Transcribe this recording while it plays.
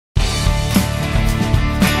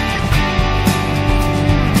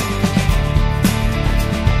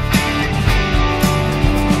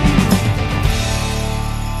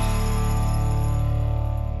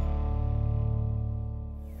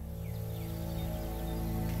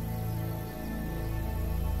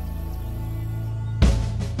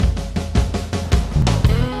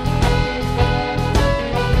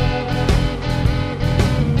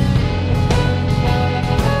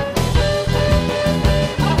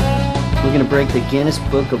going to break the Guinness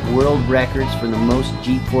Book of World Records for the most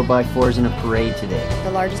Jeep 4x4s in a parade today. The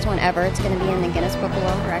largest one ever. It's going to be in the Guinness Book of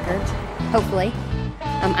World Records, hopefully.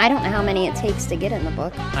 I don't know how many it takes to get in the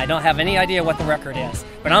book. I don't have any idea what the record is,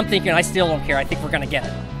 but I'm thinking I still don't care. I think we're going to get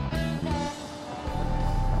it.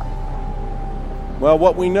 Well,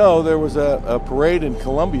 what we know, there was a parade in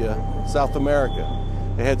Colombia, South America.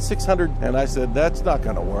 They had 600, and I said, that's not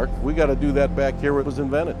going to work. We got to do that back here where it was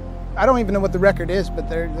invented. I don't even know what the record is, but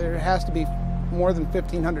there has to be more than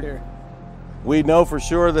 1,500 here. We know for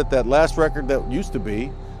sure that that last record that used to be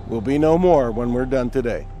will be no more when we're done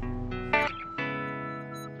today.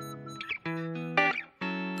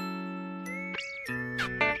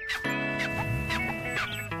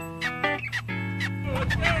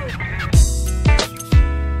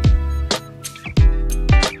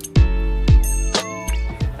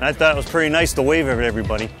 I thought it was pretty nice to wave at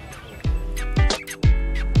everybody.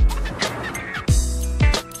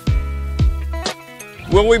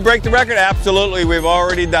 Will we break the record? Absolutely, we've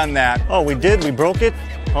already done that. Oh, we did? We broke it?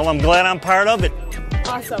 Well, I'm glad I'm part of it.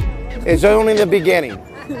 Awesome. It's only the beginning.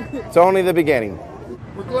 It's only the beginning.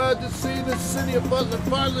 We're glad to see the city of Buzzard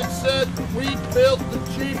finally said we built the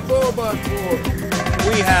Jeep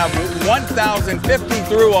 4x4. We have 1,050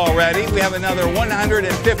 through already. We have another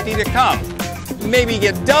 150 to come. Maybe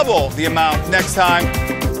get double the amount next time.